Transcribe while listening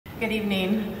Good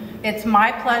evening. It's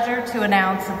my pleasure to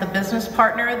announce that the Business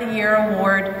Partner of the Year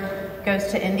Award goes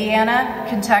to Indiana,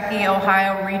 Kentucky,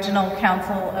 Ohio Regional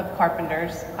Council of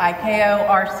Carpenters,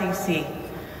 IKORCC.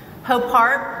 Hope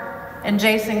Harp and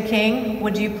Jason King,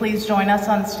 would you please join us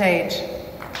on stage?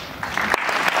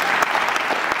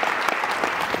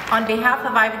 On behalf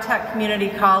of Ivy Tech Community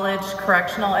College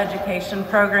Correctional Education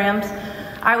Programs,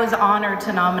 I was honored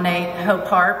to nominate Hope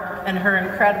Harp and her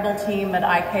incredible team at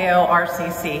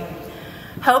IKORCC.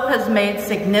 Hope has made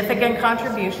significant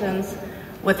contributions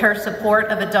with her support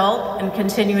of adult and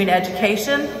continuing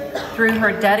education through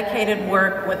her dedicated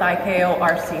work with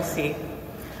IKORCC.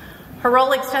 Her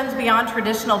role extends beyond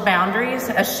traditional boundaries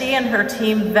as she and her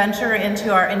team venture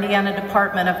into our Indiana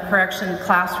Department of Correction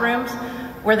classrooms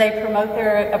where they promote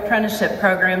their apprenticeship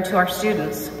program to our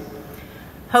students.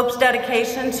 Hope's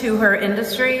dedication to her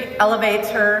industry elevates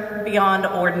her beyond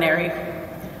ordinary.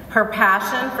 Her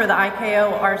passion for the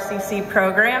IKORCC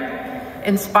program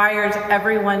inspires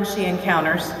everyone she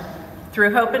encounters.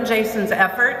 Through Hope and Jason's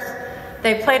efforts,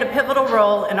 they played a pivotal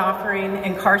role in offering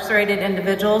incarcerated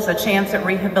individuals a chance at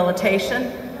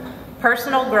rehabilitation,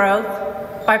 personal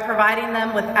growth, by providing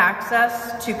them with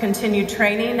access to continued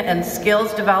training and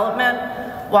skills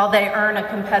development while they earn a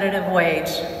competitive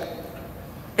wage.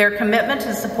 Their commitment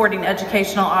to supporting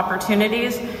educational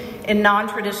opportunities in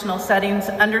non-traditional settings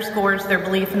underscores their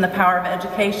belief in the power of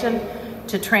education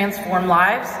to transform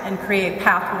lives and create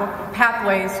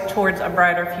pathways towards a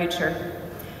brighter future.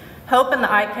 Hope and the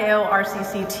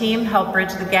IKORCC team help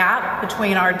bridge the gap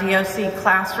between our DOC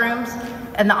classrooms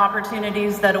and the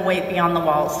opportunities that await beyond the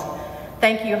walls.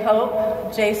 Thank you,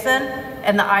 Hope, Jason,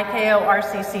 and the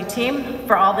IKORCC team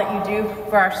for all that you do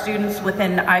for our students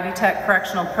within Ivy Tech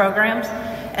correctional programs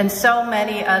and so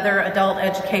many other adult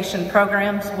education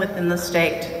programs within the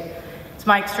state. It's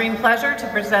my extreme pleasure to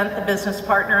present the Business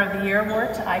Partner of the Year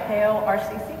Award to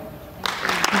IKORCC.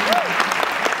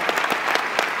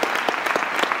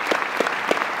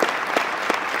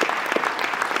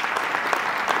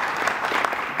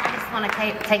 I want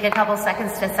to take a couple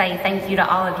seconds to say thank you to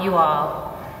all of you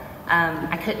all.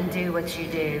 I couldn't do what you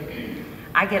do.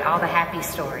 I get all the happy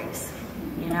stories,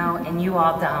 you know, and you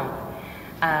all don't.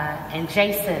 And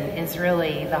Jason is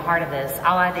really the heart of this.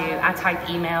 All I do, I type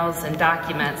emails and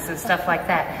documents and stuff like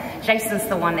that. Jason's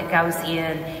the one that goes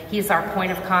in. He's our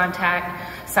point of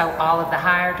contact. So all of the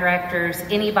hire directors,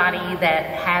 anybody that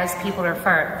has people to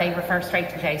refer, they refer straight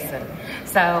to Jason.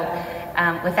 So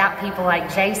without people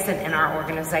like Jason in our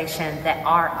organization that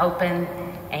are open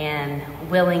and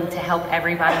willing to help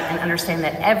everybody and understand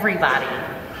that everybody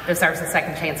deserves a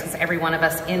second chance, because every one of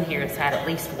us in here has had at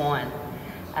least one.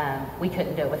 We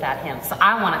couldn't do it without him. So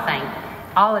I want to thank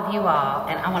all of you all,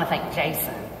 and I want to thank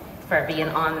Jason for being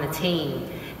on the team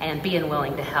and being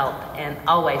willing to help and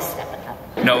always stepping up.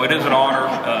 No, it is an honor.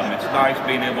 It's nice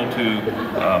being able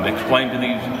to explain to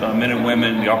these men and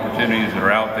women the opportunities that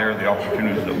are out there, the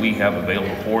opportunities that we have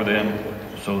available for them,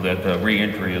 so that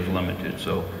re-entry is limited.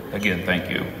 So again, thank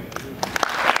you.